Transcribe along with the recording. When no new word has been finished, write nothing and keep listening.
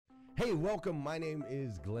Hey, welcome. My name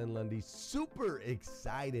is Glenn Lundy. Super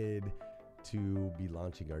excited to be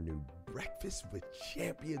launching our new Breakfast with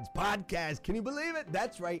Champions podcast. Can you believe it?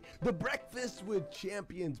 That's right. The Breakfast with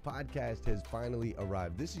Champions podcast has finally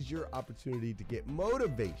arrived. This is your opportunity to get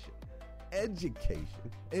motivation, education,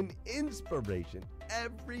 and inspiration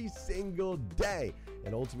every single day.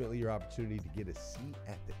 And ultimately, your opportunity to get a seat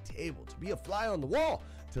at the table, to be a fly on the wall,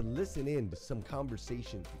 to listen in to some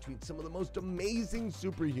conversations between some of the most amazing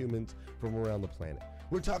superhumans from around the planet.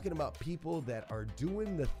 We're talking about people that are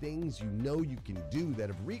doing the things you know you can do, that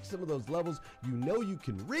have reached some of those levels you know you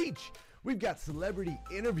can reach. We've got celebrity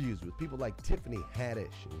interviews with people like Tiffany Haddish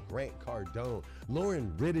and Grant Cardone,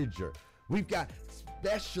 Lauren Rittiger. We've got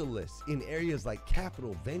specialists in areas like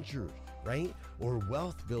capital ventures, right? Or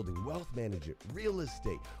wealth building, wealth management, real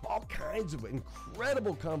estate, all kinds of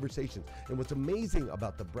incredible conversations. And what's amazing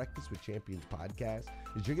about the Breakfast with Champions podcast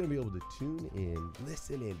is you're going to be able to tune in,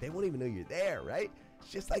 listen in. They won't even know you're there, right? It's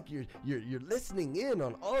just like you're listening in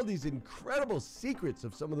on all these incredible secrets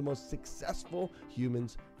of some of the most successful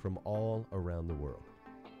humans from all around the world.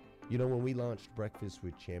 You know, when we launched Breakfast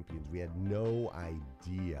with Champions, we had no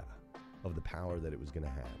idea of the power that it was going to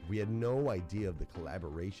have. We had no idea of the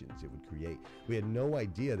collaborations it would create. We had no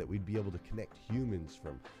idea that we'd be able to connect humans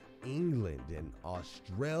from England and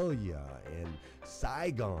Australia and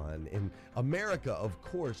Saigon and America, of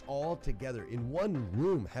course, all together in one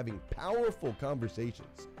room, having powerful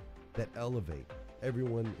conversations that elevate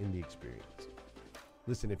everyone in the experience.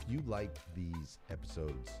 Listen, if you like these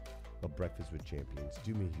episodes of Breakfast with Champions,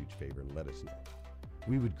 do me a huge favor and let us know.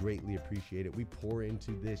 We would greatly appreciate it. We pour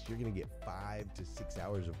into this. You're going to get 5 to 6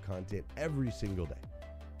 hours of content every single day,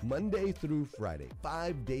 Monday through Friday,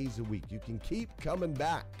 5 days a week. You can keep coming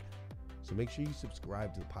back. So make sure you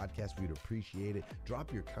subscribe to the podcast. We'd appreciate it.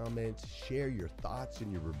 Drop your comments, share your thoughts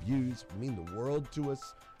and your reviews. It would mean the world to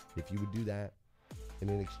us if you would do that. And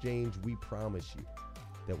in exchange, we promise you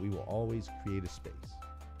that we will always create a space,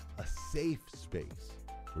 a safe space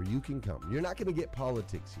where you can come. You're not going to get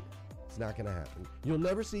politics here. It's not going to happen. You'll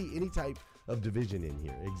never see any type of division in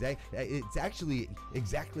here. It's actually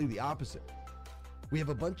exactly the opposite. We have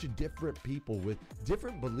a bunch of different people with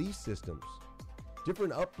different belief systems,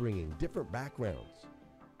 different upbringing, different backgrounds.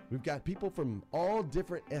 We've got people from all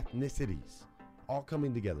different ethnicities all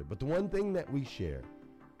coming together. But the one thing that we share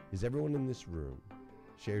is everyone in this room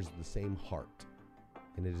shares the same heart.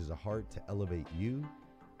 And it is a heart to elevate you,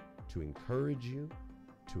 to encourage you,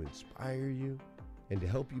 to inspire you, and to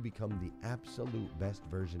help you become the absolute best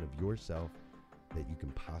version of yourself that you can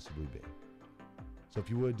possibly be. So if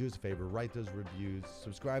you would, do us a favor, write those reviews,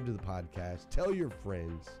 subscribe to the podcast, tell your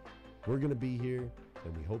friends. We're going to be here,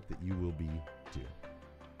 and we hope that you will be too.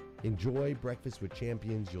 Enjoy Breakfast with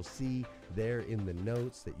Champions. You'll see there in the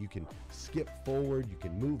notes that you can skip forward, you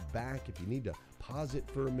can move back. If you need to pause it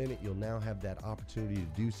for a minute, you'll now have that opportunity to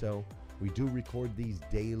do so. We do record these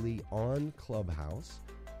daily on Clubhouse.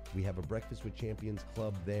 We have a Breakfast with Champions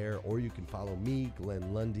club there, or you can follow me,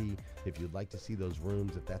 Glenn Lundy, if you'd like to see those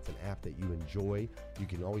rooms. If that's an app that you enjoy, you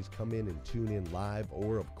can always come in and tune in live,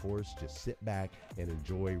 or of course, just sit back and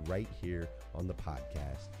enjoy right here on the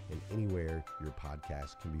podcast and anywhere your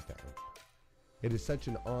podcast can be found. It is such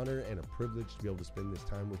an honor and a privilege to be able to spend this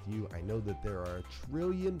time with you. I know that there are a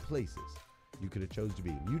trillion places you could have chose to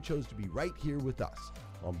be. You chose to be right here with us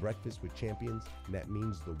on Breakfast with Champions, and that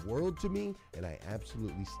means the world to me, and I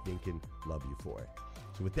absolutely stinking love you for it.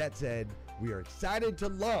 So with that said, we are excited to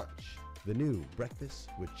launch the new Breakfast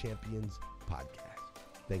with Champions podcast.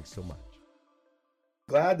 Thanks so much.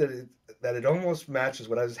 Glad that it almost matches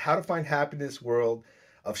what I was, how to find happiness world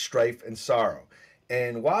of strife and sorrow.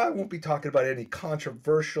 And while I won't be talking about any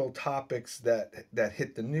controversial topics that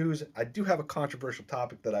hit the news, I do have a controversial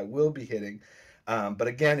topic that I will be hitting. But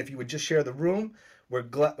again, if you would just share the room, we're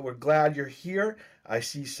glad you're here. I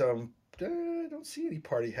see some, I don't see any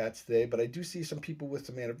party hats today, but I do see some people with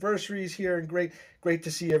some anniversaries here, and great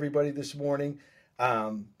to see everybody this morning.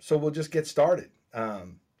 So we'll just get started. I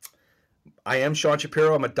am Sean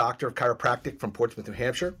Shapiro. I'm a doctor of chiropractic from Portsmouth, New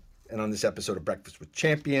Hampshire. And on this episode of Breakfast with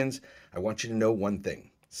Champions, I want you to know one thing.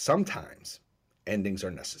 Sometimes endings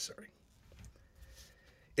are necessary.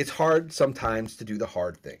 It's hard sometimes to do the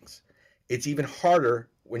hard things. It's even harder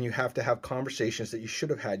when you have to have conversations that you should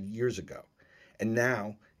have had years ago. And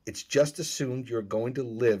now it's just assumed you're going to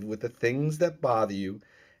live with the things that bother you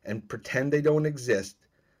and pretend they don't exist,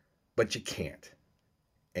 but you can't.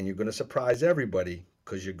 And you're going to surprise everybody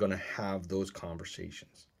because you're going to have those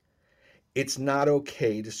conversations. It's not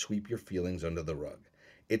okay to sweep your feelings under the rug.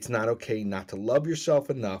 It's not okay not to love yourself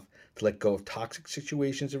enough to let go of toxic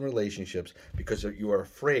situations and relationships because you are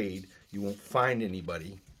afraid you won't find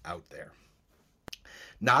anybody out there.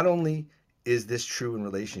 Not only is this true in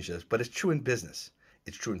relationships, but it's true in business.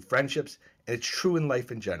 It's true in friendships, and it's true in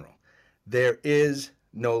life in general. There is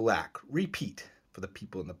no lack. Repeat for the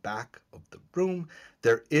people in the back of the room.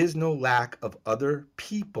 There is no lack of other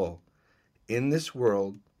people in this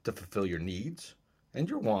world to fulfill your needs and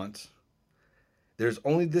your wants. There's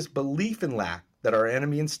only this belief in lack that our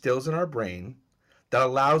enemy instills in our brain that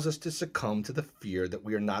allows us to succumb to the fear that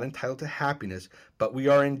we are not entitled to happiness, but we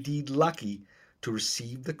are indeed lucky to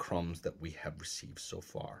receive the crumbs that we have received so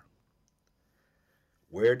far.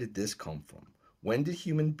 Where did this come from? When did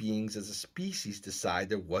human beings as a species decide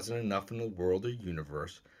there wasn't enough in the world or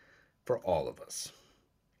universe for all of us?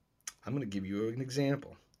 I'm going to give you an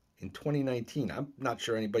example. In 2019, I'm not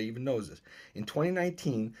sure anybody even knows this. In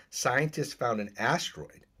 2019, scientists found an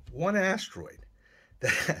asteroid, one asteroid,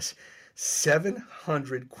 that has $700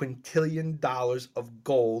 quintillion of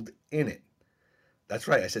gold in it. That's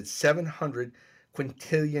right, I said $700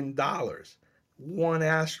 quintillion, one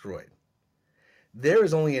asteroid. There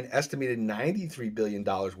is only an estimated $93 billion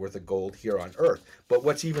worth of gold here on Earth. But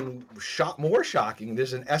what's even more shocking,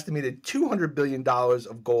 there's an estimated $200 billion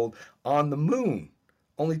of gold on the moon,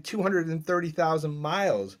 only 230,000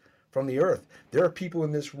 miles from the Earth. There are people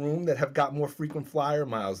in this room that have got more frequent flyer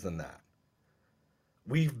miles than that.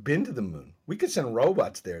 We've been to the moon. We could send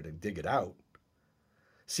robots there to dig it out.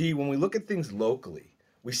 See, when we look at things locally,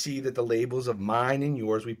 we see that the labels of mine and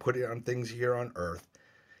yours, we put it on things here on Earth,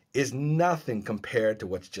 is nothing compared to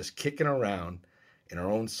what's just kicking around in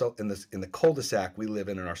our own in the cul-de-sac we live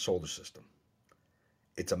in our solar system.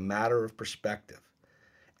 It's a matter of perspective.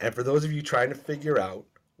 And for those of you trying to figure out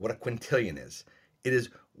what a quintillion is, it is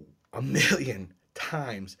 1,000,000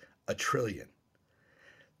 times a trillion.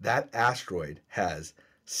 That asteroid has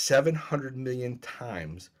 700 million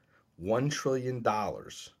times $1 trillion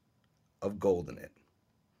of gold in it.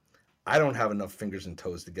 I don't have enough fingers and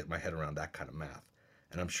toes to get my head around that kind of math.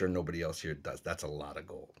 And I'm sure nobody else here does. That's a lot of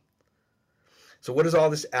gold. So what does all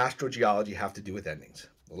this astrogeology have to do with endings?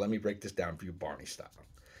 Well, let me break this down for you Barney style.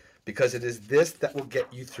 Because it is this that will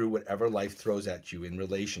get you through whatever life throws at you in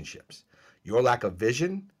relationships. Your lack of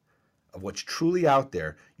vision of what's truly out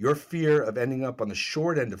there, your fear of ending up on the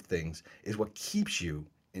short end of things is what keeps you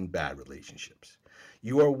in bad relationships.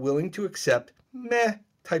 You are willing to accept meh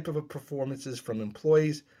type of performances from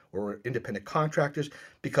employees or independent contractors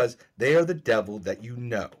because they are the devil that you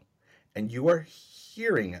know. And you are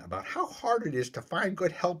hearing about how hard it is to find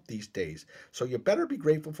good help these days. So you better be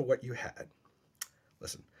grateful for what you had.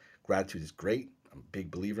 Listen, gratitude is great. I'm a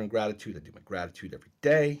big believer in gratitude. I do my gratitude every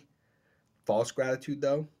day. False gratitude,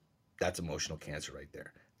 though, that's emotional cancer right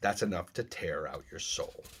there. That's enough to tear out your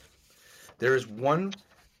soul. There's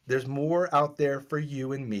more out there for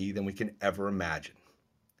you and me than we can ever imagine.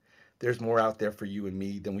 There's more out there for you and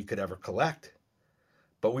me than we could ever collect.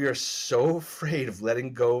 But we are so afraid of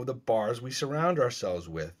letting go of the bars we surround ourselves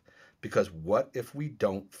with because what if we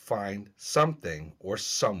don't find something or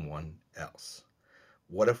someone else?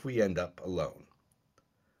 What if we end up alone?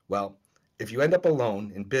 Well, if you end up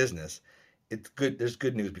alone in business, it's good. There's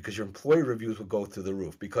good news because your employee reviews will go through the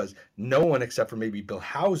roof because no one except for maybe Bill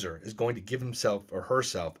Hauser is going to give himself or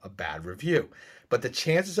herself a bad review. But the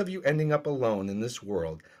chances of you ending up alone in this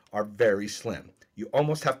world are very slim. You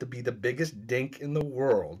almost have to be the biggest dink in the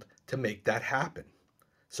world to make that happen.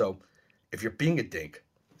 So if you're being a dink,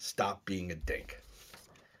 stop being a dink.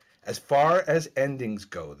 As far as endings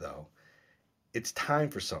go, though, it's time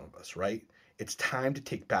for some of us, right? It's time to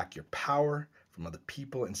take back your power from other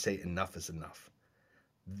people and say enough is enough.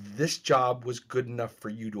 This job was good enough for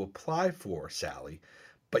you to apply for, Sally,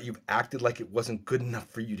 but you've acted like it wasn't good enough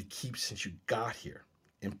for you to keep since you got here.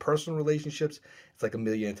 In personal relationships, it's like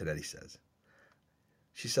Amelia Antonetti says.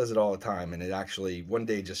 She says it all the time, and it actually one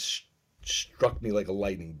day just struck me like a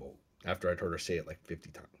lightning bolt after I'd heard her say it like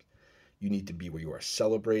 50 times. You need to be where you are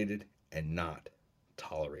celebrated and not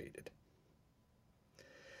tolerated.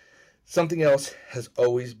 Something else has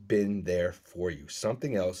always been there for you.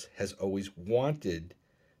 Something else has always wanted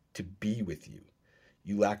to be with you.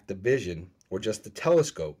 You lack the vision or just the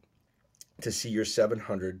telescope to see your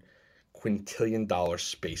 $700 quintillion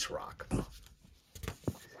space rock.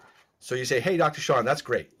 So you say, hey, Dr. Sean, that's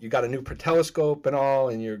great. You got a new telescope and all,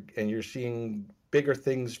 and you're seeing bigger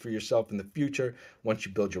things for yourself in the future once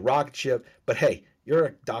you build your rocket ship. But hey, you're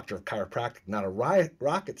a doctor of chiropractic, not a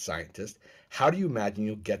rocket scientist. How do you imagine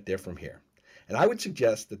you'll get there from here? And I would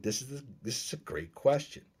suggest that this is a great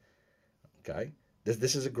question. Okay?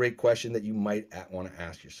 This is a great question that you might want to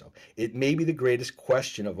ask yourself. It may be the greatest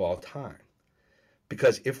question of all time.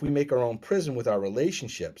 Because if we make our own prison with our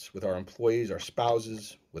relationships, with our employees, our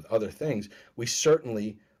spouses, with other things, we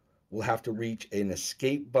certainly we'll have to reach an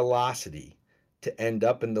escape velocity to end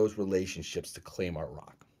up in those relationships to claim our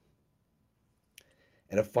rock.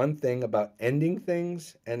 And a fun thing about ending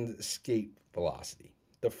things and escape velocity.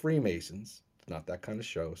 The Freemasons, it's not that kind of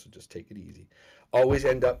show, so just take it easy, always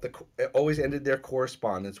ended their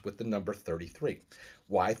correspondence with the number 33.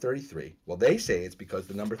 Why 33? Well, they say it's because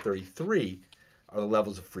the number 33 are the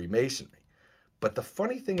levels of Freemasonry. But the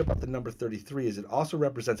funny thing about the number 33 is it also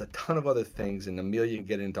represents a ton of other things, and Amelia can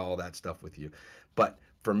get into all that stuff with you. But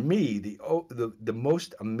for me, the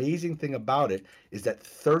most amazing thing about it is that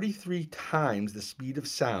 33 times the speed of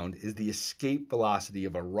sound is the escape velocity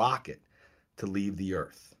of a rocket to leave the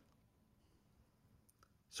Earth.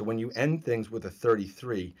 So when you end things with a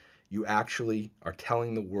 33, you actually are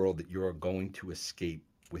telling the world that you are going to escape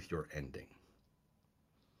with your ending.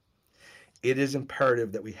 It is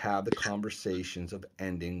imperative that we have the conversations of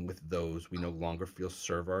ending with those we no longer feel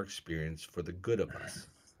serve our experience for the good of us.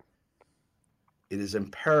 It is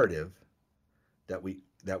imperative that we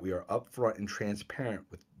are upfront and transparent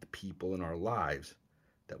with the people in our lives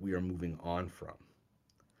that we are moving on from.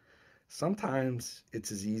 Sometimes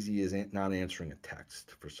it's as easy as not answering a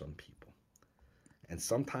text for some people. And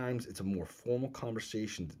sometimes it's a more formal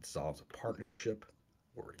conversation that dissolves a partnership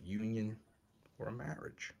or a union or a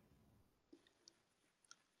marriage.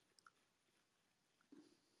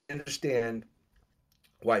 I understand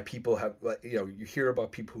why people have, you hear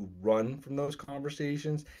about people who run from those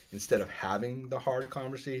conversations instead of having the hard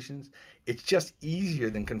conversations. It's just easier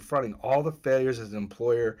than confronting all the failures as an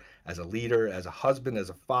employer, as a leader, as a husband,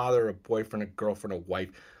 as a father, a boyfriend, a girlfriend, a wife,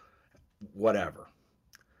 whatever.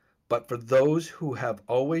 But for those who have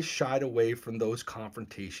always shied away from those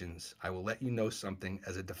confrontations, I will let you know something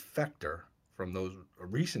as a defector from those, a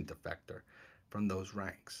recent defector from those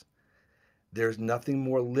ranks. There's nothing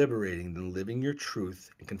more liberating than living your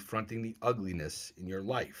truth and confronting the ugliness in your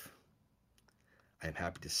life. I am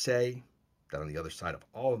happy to say that on the other side of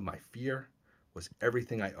all of my fear was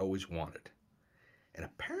everything I always wanted. And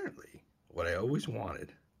apparently, what I always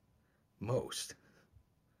wanted most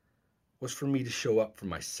was for me to show up for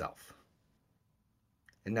myself.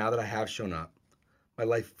 And now that I have shown up, my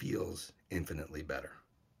life feels infinitely better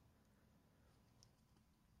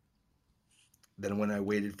than when I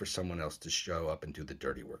waited for someone else to show up and do the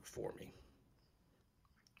dirty work for me.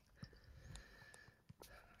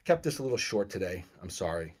 I kept this a little short today. I'm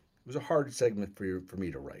sorry. It was a hard segment for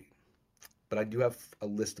me to write. But I do have a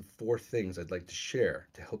list of 4 things I'd like to share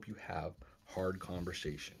to help you have hard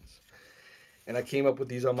conversations. And I came up with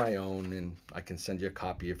these on my own, and I can send you a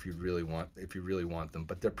copy if you really want them.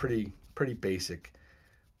 But they're pretty basic.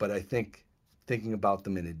 But I think thinking about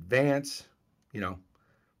them in advance,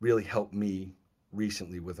 really helped me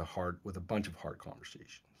recently with a bunch of hard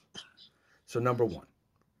conversations. So number 1,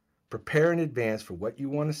 prepare in advance for what you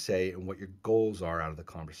want to say and what your goals are out of the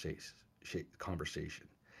conversation.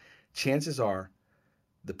 Chances are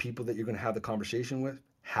the people that you're going to have the conversation with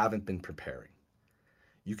haven't been preparing.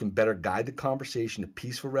 You can better guide the conversation to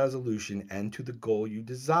peaceful resolution and to the goal you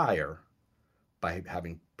desire by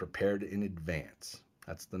having prepared in advance.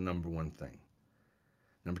 That's the number 1 thing.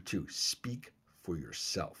 Number 2, speak for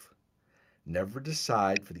yourself. Never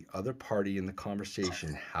decide for the other party in the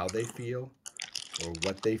conversation how they feel or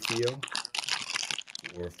what they feel,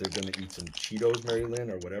 or if they're going to eat some Cheetos, Mary Lynn,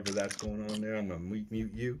 or whatever that's going on there. I'm going to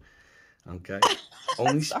mute you. Okay?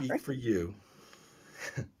 Only speak for you.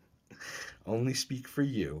 Only speak for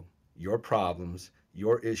you, your problems,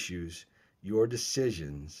 your issues, your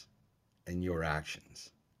decisions, and your actions.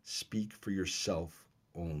 Speak for yourself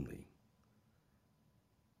only.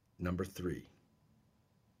 Number 3,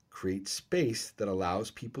 create space that allows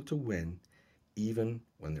people to win even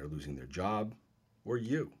when they're losing their job or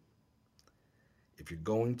you. If you're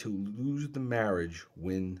going to lose the marriage,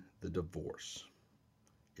 win the divorce.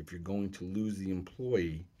 If you're going to lose the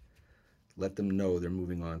employee, let them know they're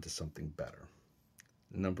moving on to something better.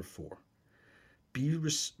 Number 4,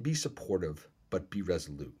 be supportive, but be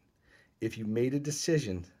resolute. If you made a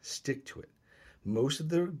decision, stick to it. Most of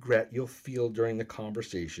the regret you'll feel during the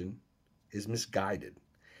conversation is misguided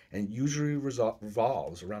and usually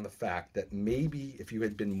revolves around the fact that maybe if you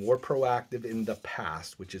had been more proactive in the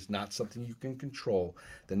past, which is not something you can control,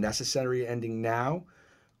 the necessary ending now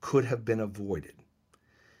could have been avoided.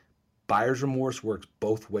 Buyer's remorse works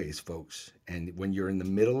both ways, folks. And when you're in the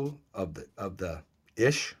middle of the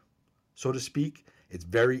ish, so to speak, it's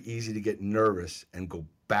very easy to get nervous and go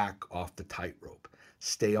back off the tightrope.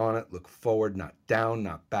 Stay on it, look forward, not down,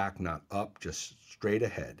 not back, not up, just straight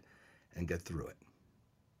ahead and get through it.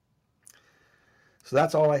 So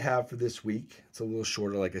that's all I have for this week. It's a little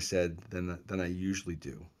shorter, like I said, than I usually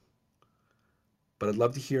do. but I'd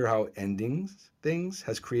love to hear how endings things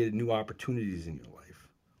has created new opportunities in your life,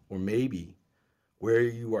 or maybe where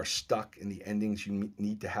you are stuck in the endings you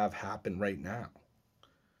need to have happen right now.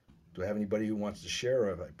 Do I have anybody who wants to share, or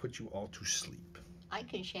have I put you all to sleep? I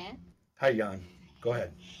can share. Hi, Jan. Go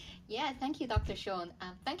ahead. Yeah, thank you, Dr. Sean.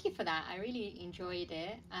 Thank you for that. I really enjoyed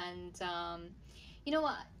it. And you know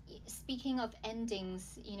what? Speaking of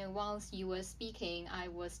endings, whilst you were speaking, I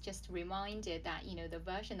was just reminded that, the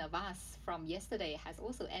version of us from yesterday has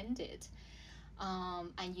also ended.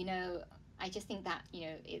 And, I just think that,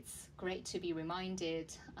 it's great to be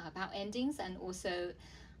reminded about endings, and also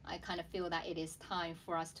I kind of feel that it is time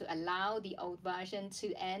for us to allow the old version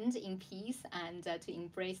to end in peace, and to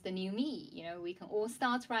embrace the new me. We can all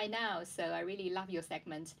start right now. So I really love your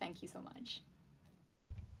segment. Thank you so much.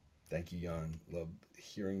 Thank you, Jan. Love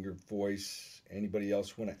hearing your voice. Anybody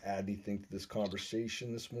else want to add anything to this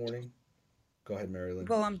conversation this morning? Go ahead, Marilyn.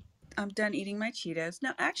 Well, I'm done eating my Cheetos.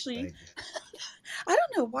 No, actually, Thank you. I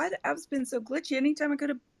don't know why the app's been so glitchy. Anytime I go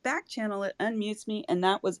to back channel, it unmutes me, and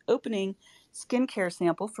that was opening skincare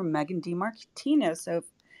sample from Megan DiMartino. So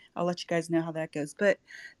I'll let you guys know how that goes. But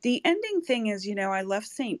the ending thing is, I left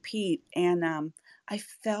St. Pete, and I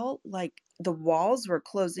felt like the walls were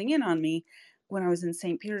closing in on me when I was in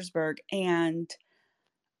St. Petersburg, and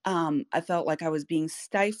I felt like I was being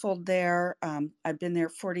stifled there. I've been there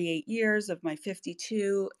 48 years of my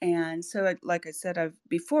 52. And so, like I said, I've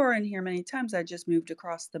before in here many times, I just moved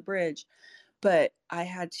across the bridge, but I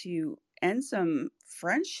had to end some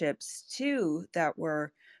friendships too that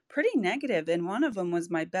were pretty negative. And one of them was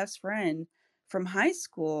my best friend from high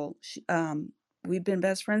school. We've been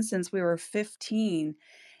best friends since we were 15,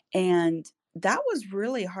 and that was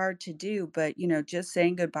really hard to do, but, just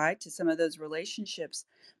saying goodbye to some of those relationships.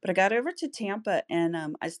 But I got over to Tampa, and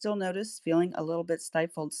I still noticed feeling a little bit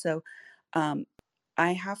stifled. So um,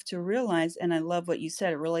 I have to realize, and I love what you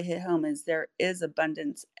said, it really hit home, is there is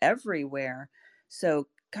abundance everywhere. So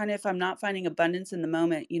kind of if I'm not finding abundance in the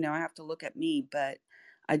moment, I have to look at me, but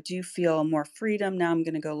I do feel more freedom. Now I'm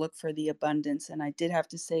going to go look for the abundance. And I did have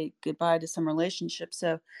to say goodbye to some relationships.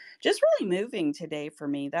 So just really moving today for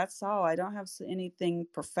me. That's all. I don't have anything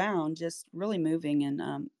profound, just really moving.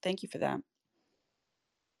 And thank you for that.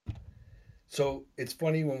 So it's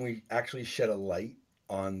funny when we actually shed a light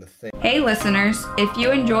on the thing. Hey listeners, if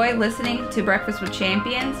you enjoy listening to Breakfast with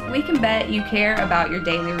Champions, we can bet you care about your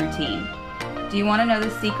daily routine. Do you want to know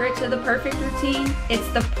the secret to the perfect routine? It's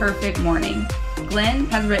the perfect morning. Glenn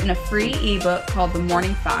has written a free ebook called The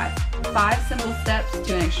Morning 5, 5 simple steps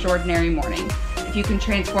to an extraordinary morning. If you can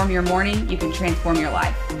transform your morning, you can transform your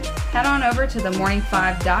life. Head on over to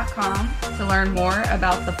themorning5.com to learn more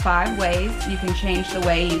about the 5 ways you can change the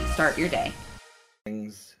way you start your day.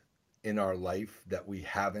 Things in our life that we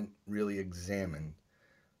haven't really examined.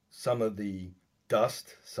 Some of the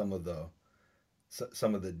dust, some of the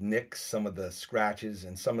nicks, some of the scratches,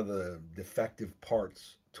 and some of the defective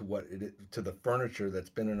parts to the furniture that's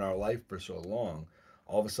been in our life for so long,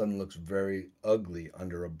 all of a sudden looks very ugly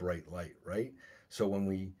under a bright light, right? So when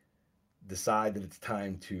we decide that it's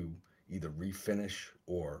time to either refinish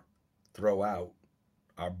or throw out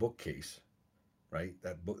our bookcase, right?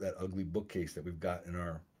 That ugly bookcase that we've got in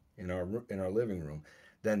our living room,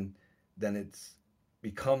 then it's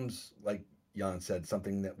becomes, like Jan said,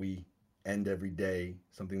 something that we end every day,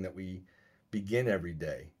 something that we begin every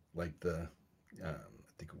day. Like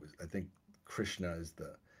I think Krishna is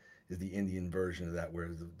the Indian version of that, where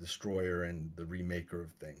the destroyer and the remaker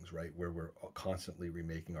of things, right? Where we're constantly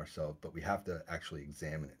remaking ourselves, but we have to actually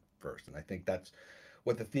examine it first. And I think that's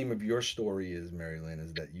what the theme of your story is, Mary Lynn,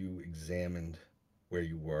 is that you examined where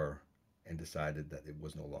you were and decided that it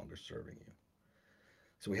was no longer serving you.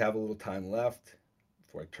 So we have a little time left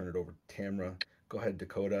before I turn it over to Tamra. Go ahead,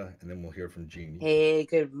 Dakota, and then we'll hear from Jeannie. Hey,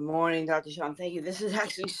 good morning, Dr. Sean. Thank you. This is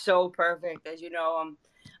actually so perfect. As you know,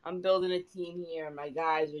 I'm building a team here, and my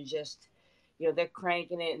guys are just, they're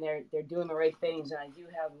cranking it, and they're doing the right things. And I do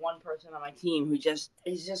have one person on my team who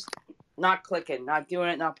is just not clicking, not doing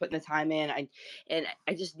it, not putting the time in. I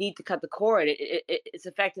just need to cut the cord. It's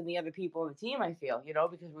affecting the other people on the team, I feel,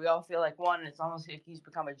 because we all feel like one, and it's almost like he's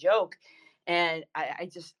become a joke. And I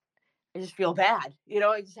just feel bad,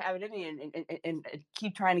 I just have it in me and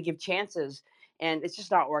keep trying to give chances, and it's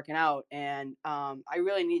just not working out. And I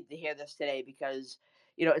really needed to hear this today, because,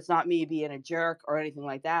 it's not me being a jerk or anything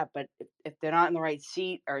like that, but if they're not in the right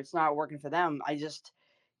seat or it's not working for them, I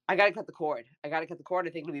got to cut the cord. I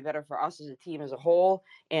think it'll be better for us as a team as a whole.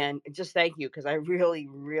 And just thank you, because I really,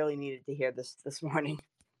 really needed to hear this morning.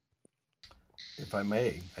 If I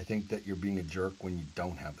may, I think that you're being a jerk when you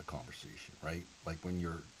don't have the conversation, right? Like when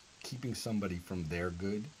you're keeping somebody from their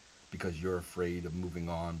good because you're afraid of moving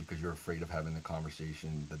on, because you're afraid of having the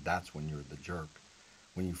conversation, that's when you're the jerk.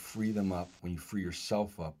 When you free them up, when you free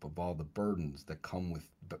yourself up of all the burdens that come with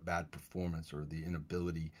bad performance or the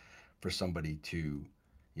inability for somebody to,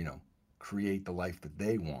 you know, create the life that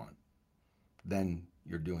they want, then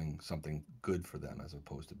you're doing something good for them as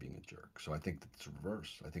opposed to being a jerk. So I think that's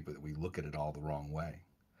reverse. I think that we look at it all the wrong way.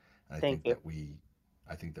 And Thank you.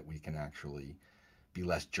 I think that we can actually be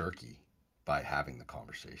less jerky by having the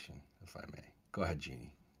conversation, if I may. Go ahead,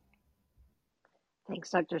 Jeannie. Thanks,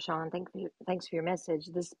 Dr. Sean. Thanks for your message.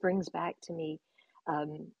 This brings back to me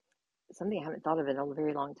um, something I haven't thought of in a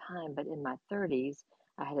very long time, but in my 30s,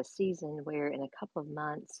 I had a season where in a couple of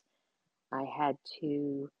months, I had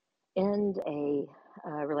to end a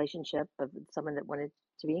relationship of someone that wanted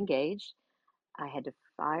to be engaged. I had to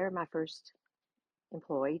fire my first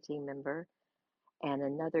employee, team member, and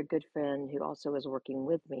another good friend who also was working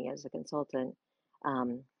with me as a consultant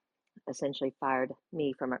um, essentially fired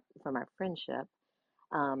me from our friendship.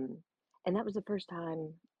 Um, and that was the first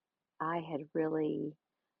time I had really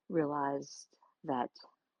realized that,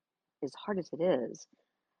 as hard as it is,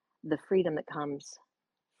 the freedom that comes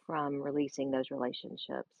from releasing those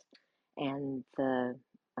relationships and the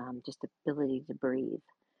just ability to breathe.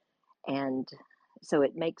 And so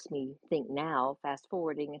it makes me think now, fast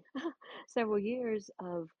forwarding several years,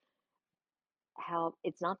 of how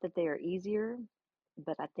it's not that they are easier,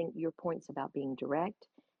 but I think your points about being direct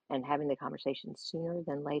and having the conversation sooner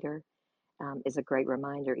than later is a great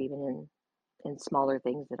reminder, even in smaller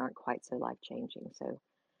things that aren't quite so life changing. So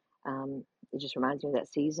it just reminds me of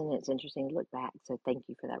that season. It's interesting to look back. So thank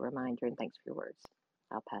you for that reminder, and thanks for your words.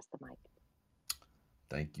 I'll pass the mic.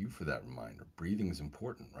 Thank you for that reminder. Breathing is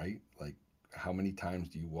important, right? Like, how many times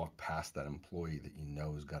do you walk past that employee that you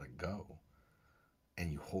know has got to go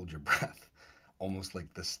and you hold your breath, almost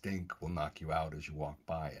like the stink will knock you out as you walk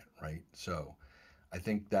by it, right? So I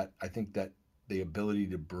think that the ability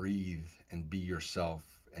to breathe and be yourself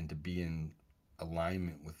and to be in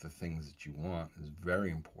alignment with the things that you want is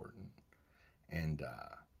very important. And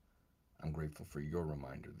I'm grateful for your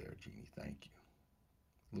reminder there, Jeannie. Thank you.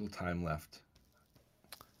 A little time left.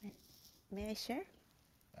 May I share?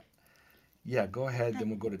 Yeah, go ahead. Hi. Then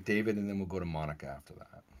we'll go to David, and then we'll go to Monica after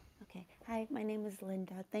that. Okay. Hi, my name is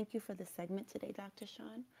Linda. Thank you for the segment today, Dr.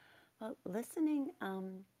 Sean. Well, listening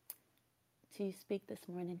to you speak this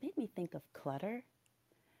morning made me think of clutter.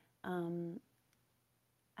 Um,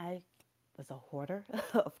 I was a hoarder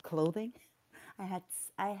of clothing. I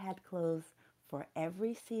had clothes for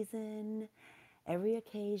every season, every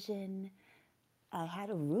occasion. I had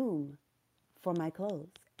a room for my clothes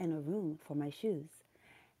and a room for my shoes.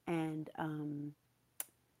 And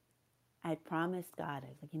I promised God, I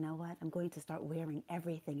was like, you know what? I'm going to start wearing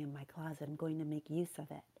everything in my closet. I'm going to make use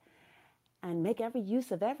of it and make every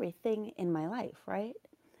use of everything in my life, right?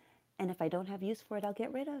 And if I don't have use for it, I'll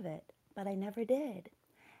get rid of it. But I never did.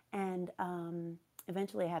 And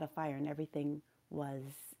eventually I had a fire and everything was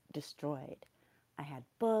destroyed. I had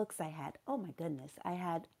books, oh my goodness,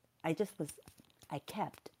 I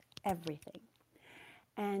kept everything.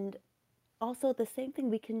 And also the same thing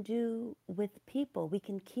we can do with people. We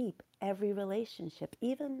can keep every relationship,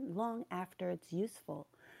 even long after it's useful.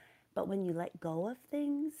 But when you let go of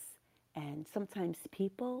things and sometimes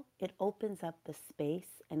people, it opens up the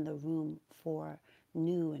space and the room for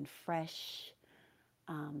new and fresh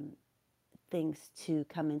things to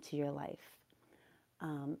come into your life.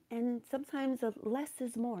 And sometimes less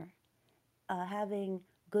is more. Having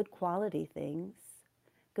good quality things,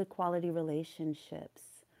 good quality relationships,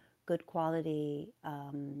 good quality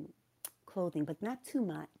clothing, but not too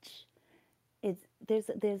much.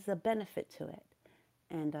 There's a benefit to it.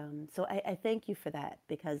 And so I thank you for that,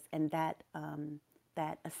 because that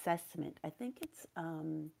assessment, I think it's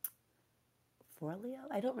Forleo,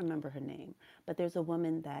 I don't remember her name, but there's a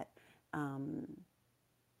woman that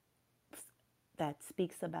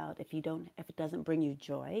speaks about if it doesn't bring you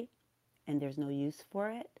joy and there's no use for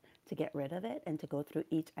it, to get rid of it and to go through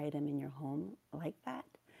each item in your home like that.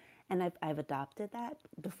 And I've adopted that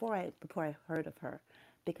before I heard of her,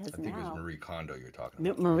 because I think it was now Marie Kondo you're talking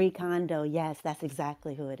about. Marie Kondo, yes, that's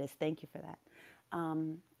exactly who it is. Thank you for that.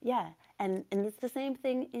 Yeah, and it's the same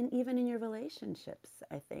thing even in your relationships.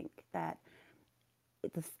 I think that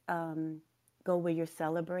it's go where you're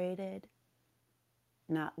celebrated,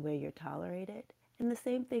 not where you're tolerated. And the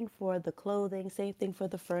same thing for the clothing, same thing for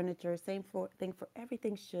the furniture, thing for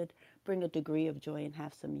everything should bring a degree of joy and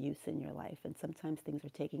have some use in your life. And sometimes things are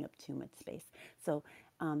taking up too much space. So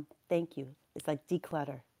thank you. It's like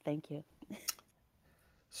declutter. Thank you.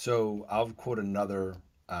 So I'll quote another,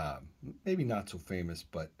 maybe not so famous,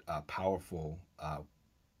 but powerful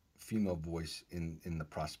female voice in the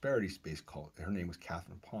prosperity space called, her name was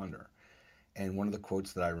Catherine Ponder. And one of the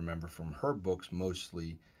quotes that I remember from her books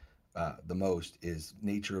mostly, the most, is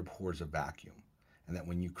nature abhors a vacuum. And that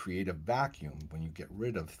when you create a vacuum, when you get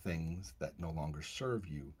rid of things that no longer serve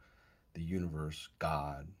you, the universe,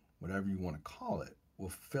 God, whatever you want to call it, will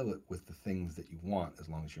fill it with the things that you want as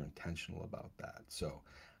long as you're intentional about that. So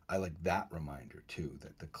I like that reminder too,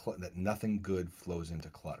 that that nothing good flows into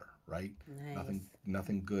clutter, right? Nice.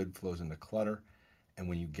 Nothing good flows into clutter, and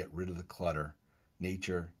when you get rid of the clutter,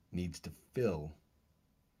 nature needs to fill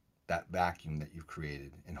that vacuum that you've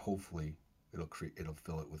created, and hopefully it'll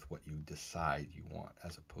fill it with what you decide you want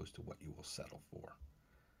as opposed to what you will settle for.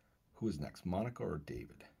 Who is next, Monica or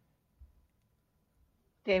David?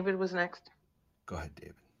 David was next. Go ahead,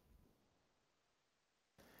 David.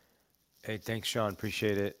 Hey, thanks, Sean.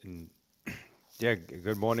 Appreciate it. And yeah,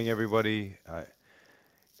 good morning, everybody.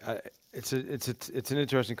 It's an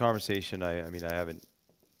interesting conversation. I mean, I haven't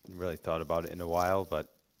really thought about it in a while, but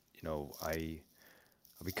you know, I'll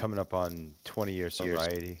be coming up on 20 years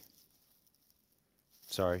sobriety.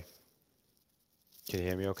 Sorry. Can you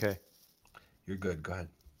hear me okay? You're good. Go ahead.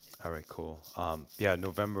 All right, cool. Yeah,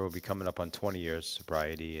 November will be coming up on 20 years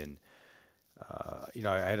sobriety, and you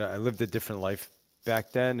know, I lived a different life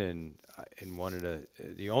back then, and wanted to.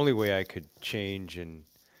 The only way I could change and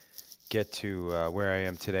get to where I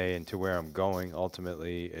am today and to where I'm going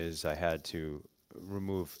ultimately is I had to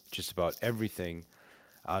remove just about everything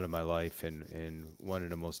out of my life, and one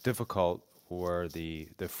of the most difficult were the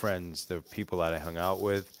friends, the people that I hung out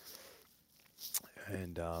with,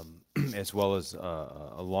 and as well as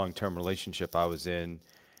a long-term relationship I was in,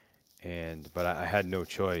 but I had no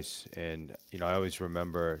choice. And you know, I always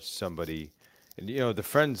remember somebody, and you know, the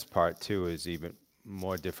friends part too is even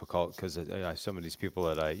more difficult because some of these people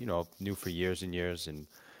that I knew for years and years, and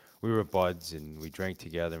we were buds and we drank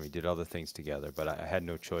together and we did other things together, but I had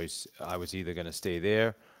no choice. I was either going to stay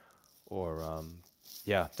there or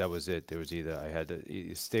yeah, that was it. There was either I had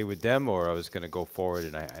to stay with them or I was going to go forward,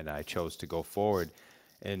 and I chose to go forward.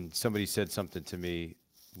 And somebody said something to me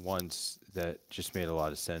once that just made a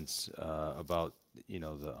lot of sense about the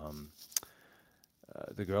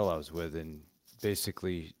girl I was with, and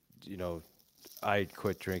basically, I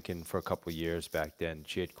quit drinking for a couple of years back then.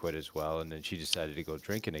 She had quit as well, and then she decided to go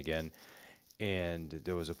drinking again. And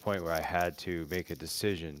there was a point where I had to make a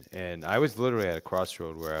decision, and I was literally at a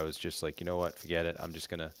crossroad where I was just like, you know what, forget it. I'm just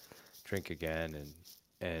gonna drink again.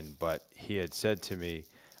 But he had said to me,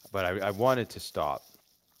 but I wanted to stop.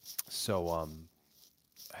 So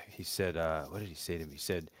he said, what did he say to me? He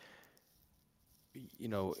said,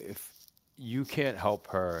 if you can't help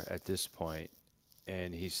her at this point,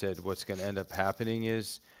 and he said, what's going to end up happening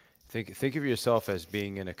is, think of yourself as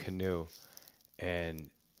being in a canoe, and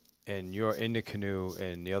you're in the canoe,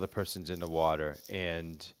 and the other person's in the water,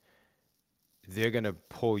 and they're going to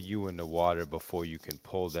pull you in the water before you can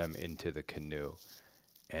pull them into the canoe.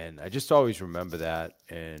 And I just always remember that,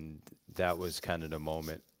 and that was kind of the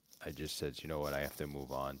moment I just said, you know what, I have to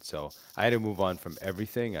move on. So I had to move on from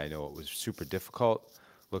everything. I know it was super difficult.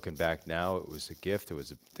 Looking back now, it was a gift. It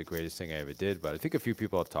was the greatest thing I ever did. But I think a few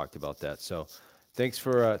people have talked about that. So thanks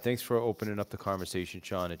for opening up the conversation,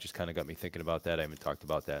 Sean. It just kind of got me thinking about that. I haven't talked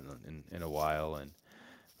about that in a while. And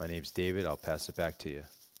my name's David. I'll pass it back to you.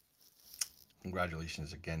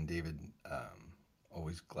 Congratulations again, David.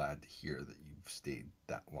 Always glad to hear that you've stayed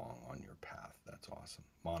that long on your path. That's awesome.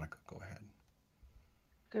 Monica, go ahead.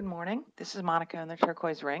 Good morning. This is Monica in the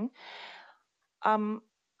Turquoise Ring.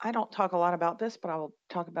 I don't talk a lot about this, but I will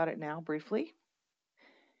talk about it now briefly.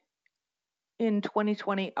 In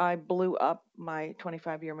 2020, I blew up my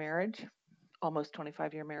 25-year marriage, almost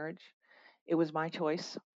 25-year marriage. It was my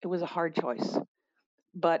choice. It was a hard choice.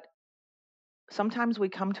 But sometimes we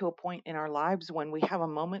come to a point in our lives when we have a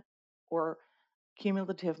moment or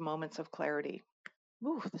cumulative moments of clarity.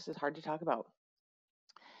 Ooh, this is hard to talk about.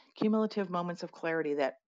 Cumulative moments of clarity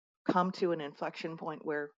that come to an inflection point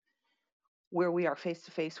where we are face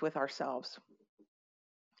to face with ourselves.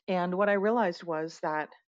 And what I realized was that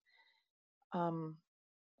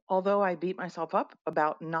although I beat myself up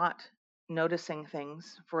about not noticing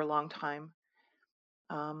things for a long time,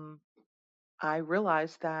 I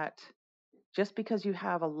realized that just because you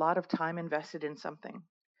have a lot of time invested in something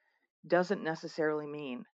doesn't necessarily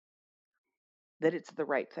mean that it's the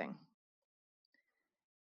right thing.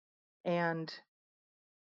 And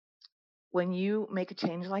when you make a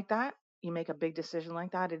change like that, you make a big decision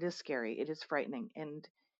like that, it is scary, it is frightening, and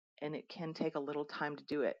it can take a little time to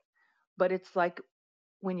do it. But it's like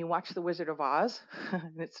when you watch The Wizard of Oz,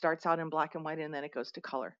 and it starts out in black and white and then it goes to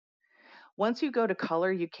color. Once you go to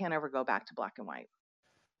color, you can't ever go back to black and white.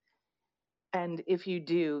 And if you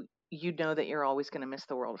do, you know that you're always going to miss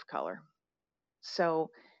the world of color. So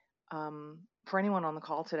for anyone on the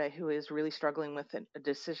call today who is really struggling with a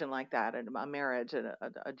decision like that, a marriage,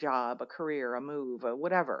 a job, a career, a move,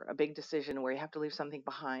 whatever, a big decision where you have to leave something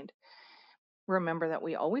behind, remember that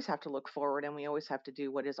we always have to look forward, and we always have to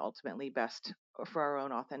do what is ultimately best for our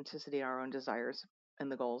own authenticity, our own desires,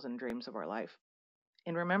 and the goals and dreams of our life.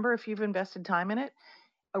 And remember, if you've invested time in it,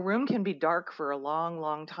 a room can be dark for a long,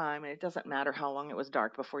 long time, and it doesn't matter how long it was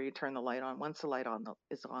dark before you turn the light on. Once the light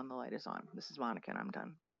is on, the light is on. This is Monica, and I'm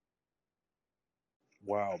done.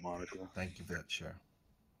 Wow, Monica. Thank you for that share.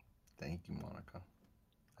 Thank you, Monica.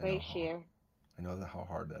 Great share. I know how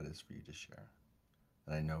hard that is for you to share.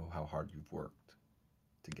 And I know how hard you've worked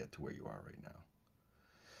to get to where you are right now.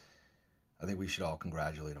 I think we should all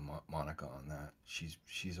congratulate Monica on that.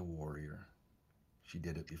 She's a warrior. She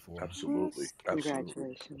did it before. Absolutely.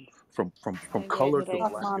 Congratulations. From color to Congratulations,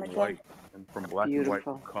 black Monica. and white, and from black and white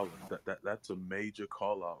to Beautiful. color. That's a major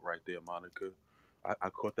call out right there, Monica. I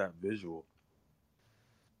caught that visual.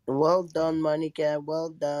 Well done, Monica. Well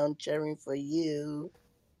done. Cheering for you.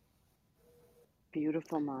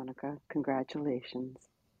 Beautiful, Monica. Congratulations.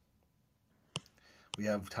 We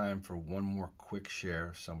have time for one more quick share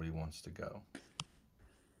if somebody wants to go.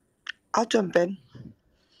 I'll jump in.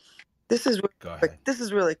 This is really Go quick. ahead. This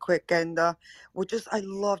is really quick, and I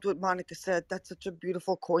loved what Monica said. That's such a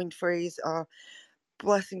beautiful coined phrase.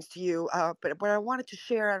 Blessings to you. But what I wanted to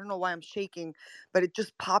share, I don't know why I'm shaking, but it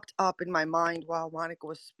just popped up in my mind while Monica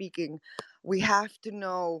was speaking. We have to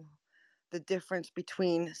know the difference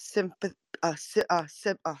between sympathy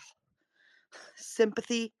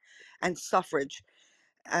and suffrage.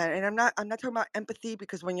 And I'm not talking about empathy,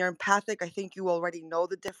 because when you're empathic, I think you already know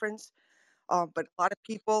the difference. But a lot of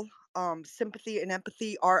people, sympathy and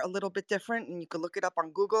empathy are a little bit different, and you can look it up on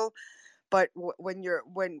Google. But when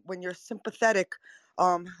you're sympathetic,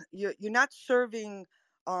 you're not serving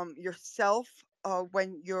yourself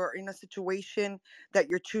when you're in a situation that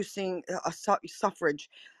you're choosing suffrage.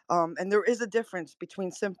 And there is a difference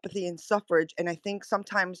between sympathy and suffrage. And I think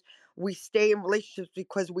sometimes we stay in relationships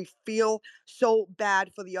because we feel so bad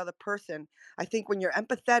for the other person. I think when you're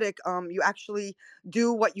empathetic, you actually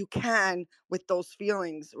do what you can with those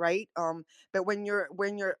feelings, right? But when you're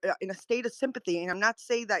in a state of sympathy, and I'm not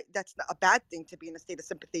saying that that's a bad thing to be in a state of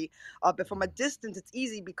sympathy, but from a distance, it's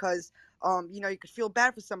easy because you could feel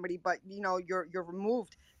bad for somebody, but you're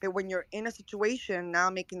removed. But when you're in a situation, now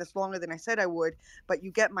I'm making this longer than I said I would, but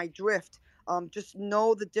you get my drift. Just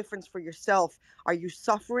know the difference for yourself. Are you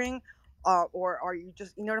suffering, or are you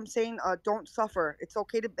just, you know what I'm saying? Don't suffer. It's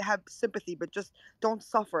okay to have sympathy, but just don't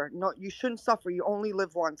suffer. No, you shouldn't suffer. You only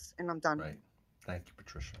live once. And I'm done. Right. Thank you,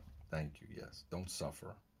 Patricia. Thank you. Yes. Don't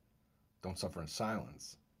suffer. Don't suffer in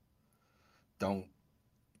silence. Don't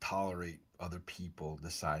tolerate other people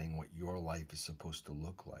deciding what your life is supposed to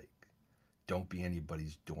look like. Don't be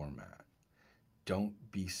anybody's doormat. Don't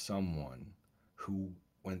be someone who,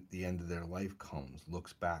 when the end of their life comes,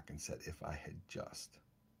 looks back and said, if I had just.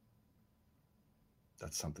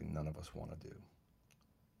 That's something none of us want to do.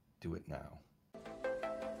 Do it now.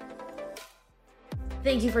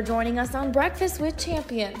 Thank you for joining us on Breakfast with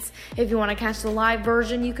Champions. If you want to catch the live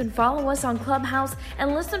version, you can follow us on Clubhouse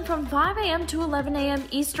and listen from 5 a.m. to 11 a.m.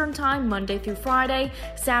 Eastern Time, Monday through Friday,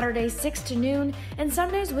 Saturdays 6 to noon, and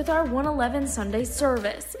Sundays with our 1:11 Sunday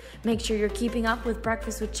service. Make sure you're keeping up with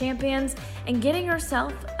Breakfast with Champions and getting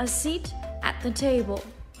yourself a seat at the table.